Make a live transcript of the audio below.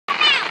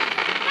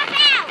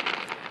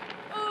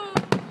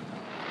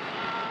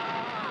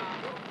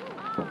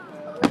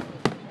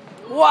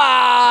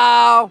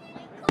Wow!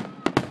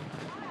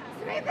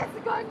 Maybe that's a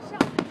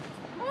gunshot.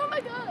 Oh my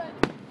god.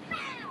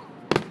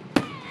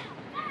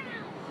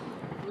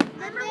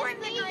 Remember when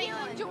me, you,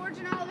 and George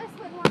and all this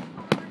would want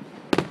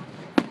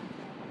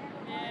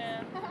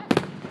Yeah.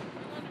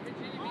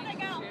 Oh, they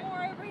got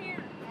more over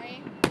here.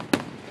 right?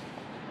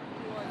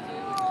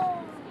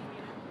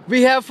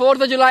 We have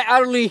 4th of July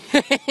early.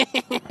 No, my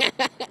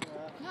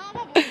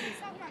boyfriend's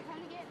talking about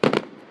coming to get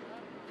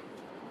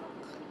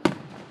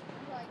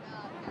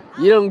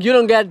me. You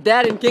don't get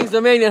that in Kings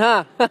Dominion,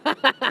 huh? That's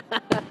probably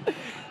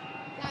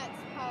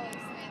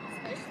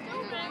Smith's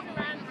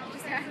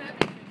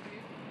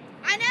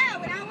I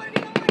know, and I want to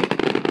be on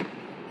it.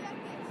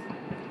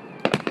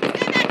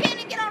 Let's go back in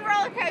and get on a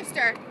roller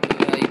coaster.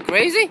 Are you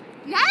crazy?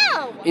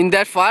 No! In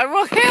that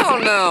firework? Hell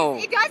no!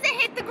 It doesn't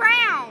hit the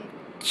ground.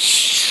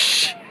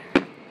 Shh!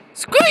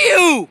 Screw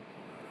you!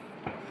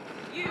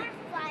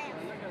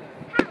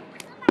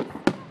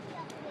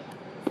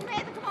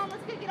 Samantha, come on,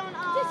 let's go get on.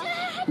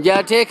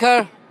 Yeah, take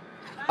her.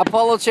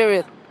 Apollo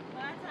chariot.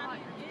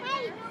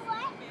 Hey, you know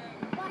what?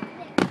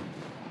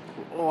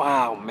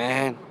 Wow,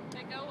 man.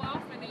 They go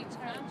off in each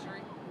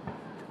country.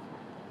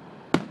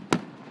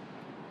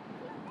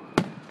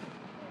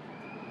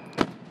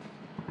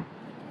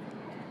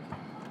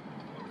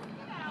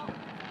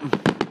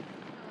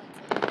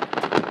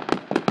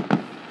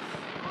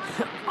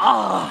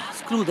 Ah,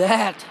 screw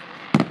that.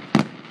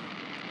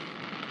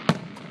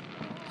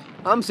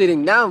 I'm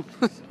sitting down.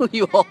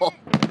 You all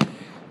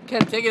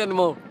can't take it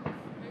anymore.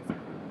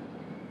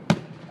 That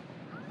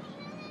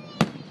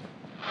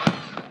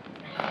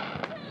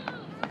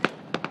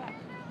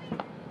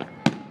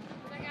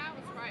guy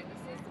was right. This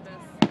is the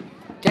best.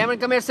 Cameron,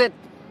 come here, sit.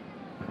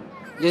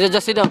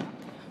 Just sit down.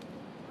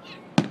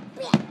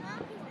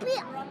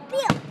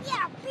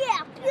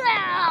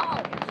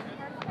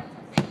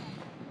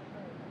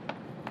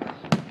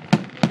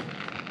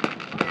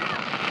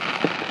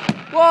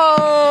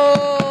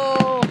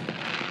 Whoa!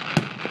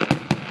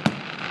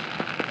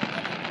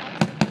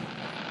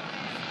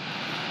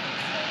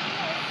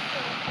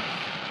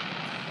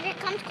 If it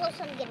comes close,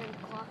 I'm getting a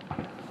claw.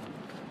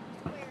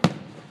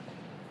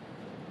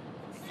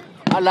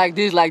 I like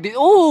this, like this.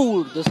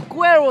 Ooh, the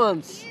square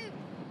ones.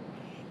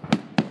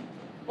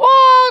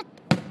 What?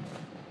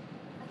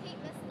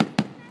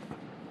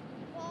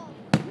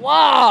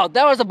 Wow,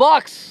 that was a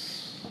box.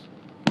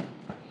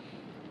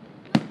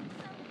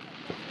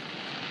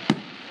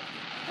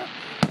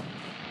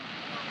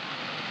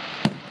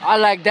 I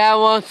like that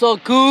one, so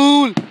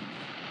cool. I'm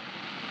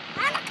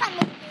coming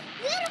a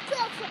little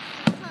closer.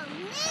 Come a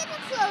little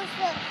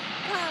closer.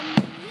 Come a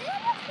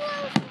little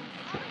closer.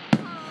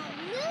 Come a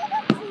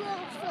little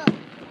closer.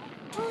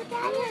 Oh,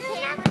 that is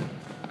Cameron.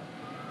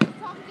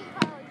 Talking to the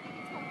power. You can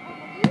come a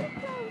little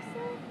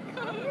closer.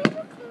 Come a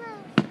little closer.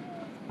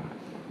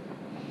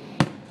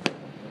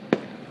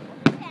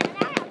 Okay,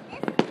 now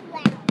this is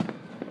loud.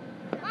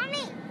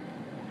 Mommy.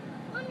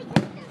 Mommy, come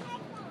to the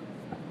headphones.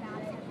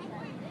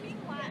 Be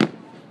quiet.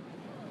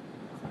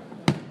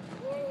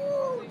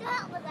 Ooh,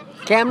 that was a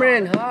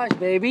Cameron, hush,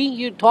 baby.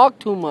 You talk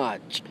too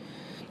much.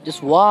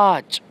 Just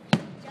watch.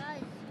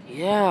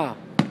 Yeah.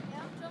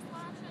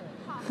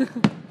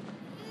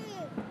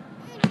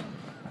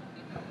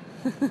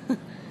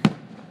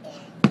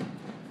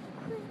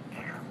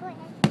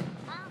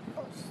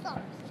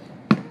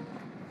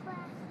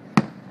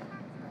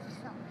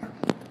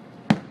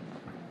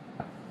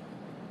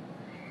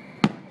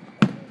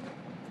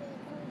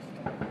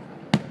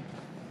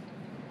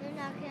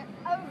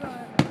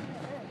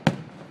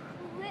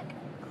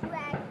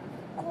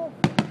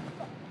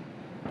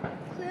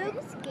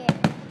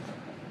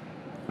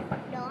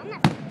 No, I'm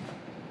not scared.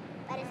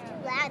 But it's too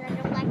loud. I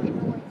don't like the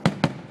noise.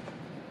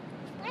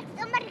 Like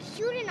somebody's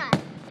shooting us. No,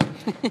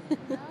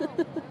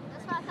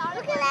 that's what I thought.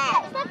 Look at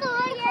that. Is that the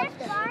roller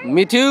coaster?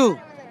 Me too.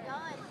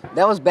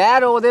 That was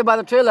bad over there by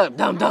the trailer.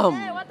 Dumb.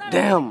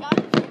 Damn.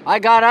 I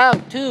got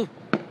out too.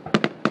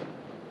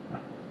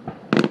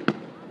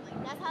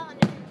 That's how I knew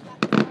it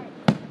got started.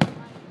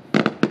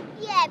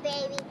 Yeah,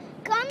 baby.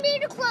 Come a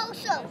little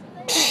closer.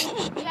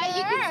 Yeah,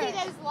 you can see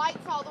those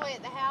lights all the way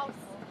at the house.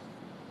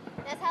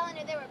 That's how I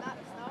knew they were about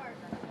to start.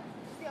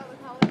 See all the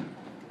colors?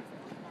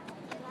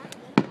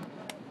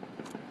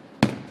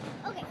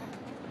 Okay.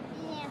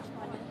 Yeah.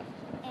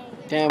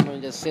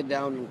 Cameron, just sit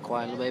down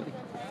quietly, baby.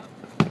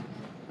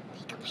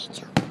 Take a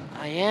picture.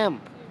 I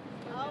am.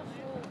 Oh,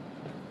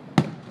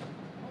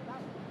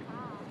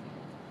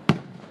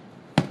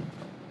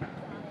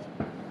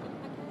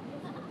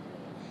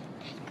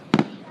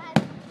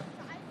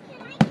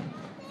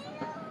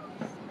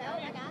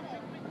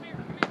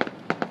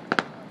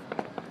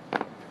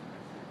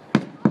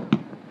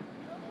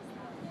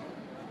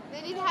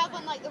 they need to have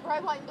one like the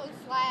red, white, and blue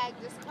flag.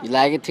 Just You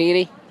like it,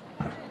 Titi?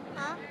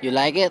 Huh? You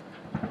like it?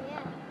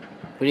 Yeah.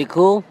 Pretty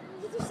cool?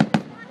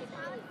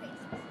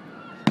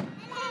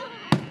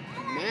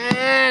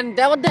 Man,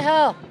 that what the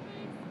hell?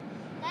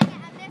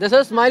 That's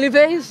a smiley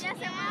face? Yes,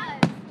 it was.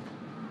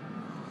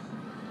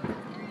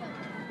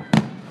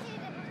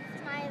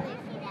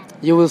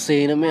 You will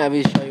see in a minute. I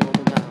will show you one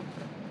more time.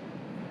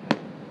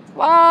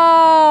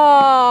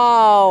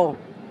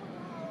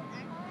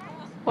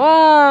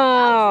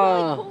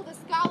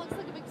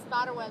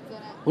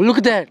 Oh, look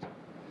at that.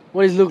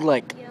 What does it look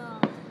like? Yeah.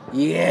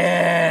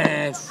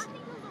 Yes.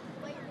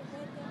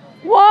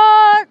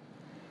 What?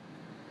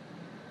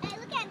 Hey,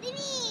 look at me.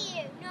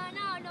 No.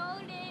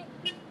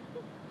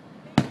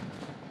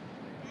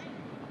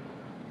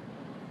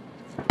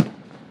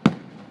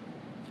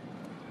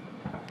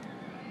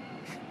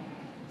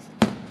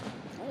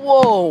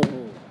 Whoa.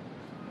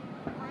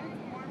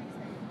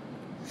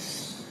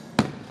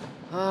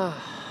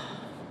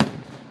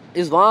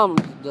 It's warm.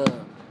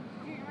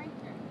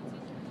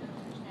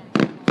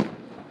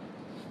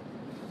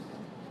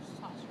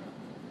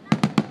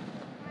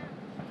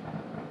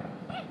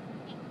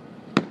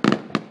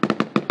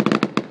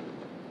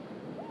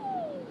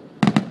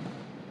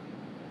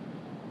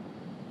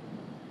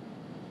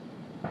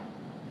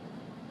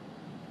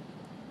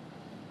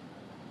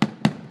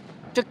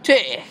 Tick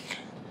tick.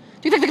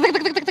 Tick tick tick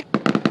tick tick tick tick.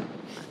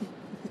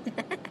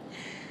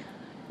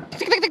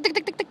 Tick tick tick tick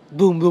tick tick.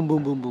 Boom boom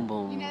boom boom boom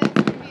boom. You know that's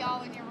gonna be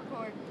all in your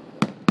record.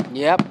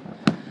 Yep.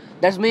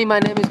 That's me. My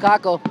name is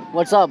Kako.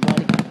 What's up,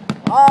 buddy?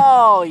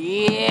 Oh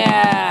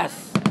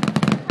yes.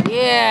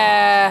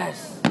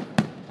 Yes.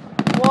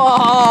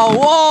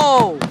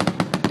 Whoa.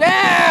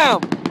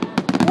 Damn.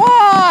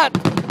 What?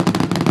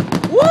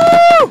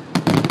 Woo.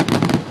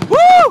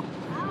 Woo.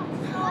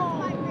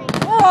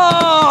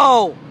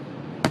 Whoa.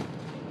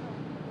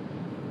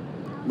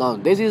 No,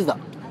 this is the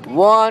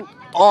one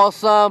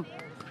awesome.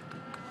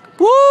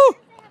 Woo!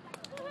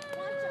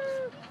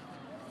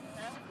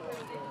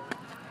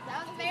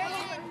 That was very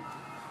good.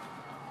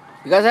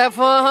 You guys have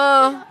fun,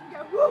 huh?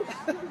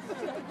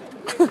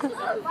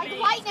 Like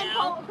lightning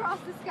bolt across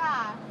the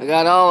sky. I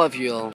got all of you.